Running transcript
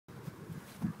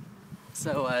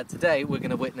So today we're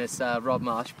going to witness Rob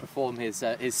Marsh perform his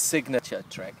signature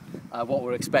trick. What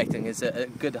we're expecting is a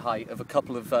good height of a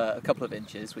couple of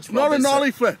inches, which not Rob a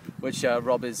nollie flip, which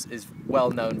Rob is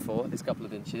well known for. Is a couple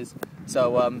of inches.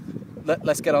 So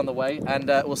let's get on the way, and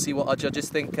we'll see what our judges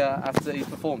think after he's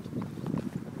performed.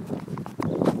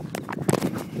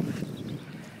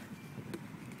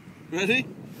 Ready?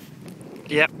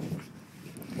 Yep.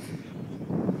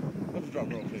 Have a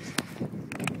drum roll, please.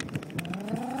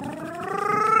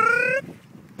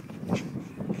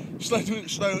 Slide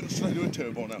to a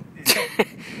turbo now.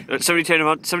 Somebody turn him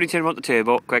on the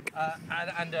turbo, quick.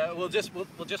 And we'll just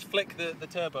flick the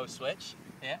turbo switch.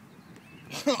 Yeah.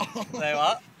 There you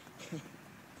are.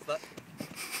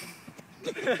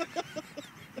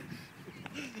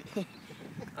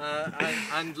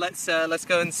 And let's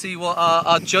go and see what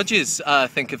our judges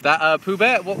think of that. Pooh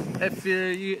Bear, what if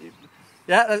you?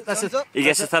 Yeah, that's He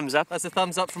gets a thumbs up. That's a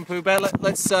thumbs up from Pooh Bear.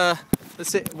 Let's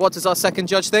see. What does our second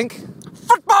judge think?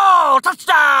 Football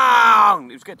touchdown!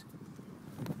 It was good.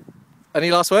 Any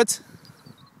last words?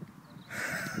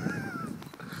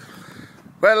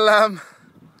 Well,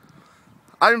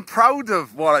 I'm proud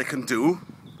of what I can do,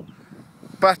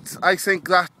 but I think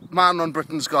that man on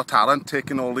Britain's Got Talent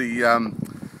taking all the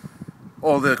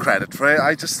credit for it.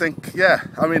 I just think, yeah,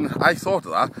 I mean, I thought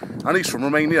of that, and he's from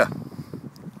Romania.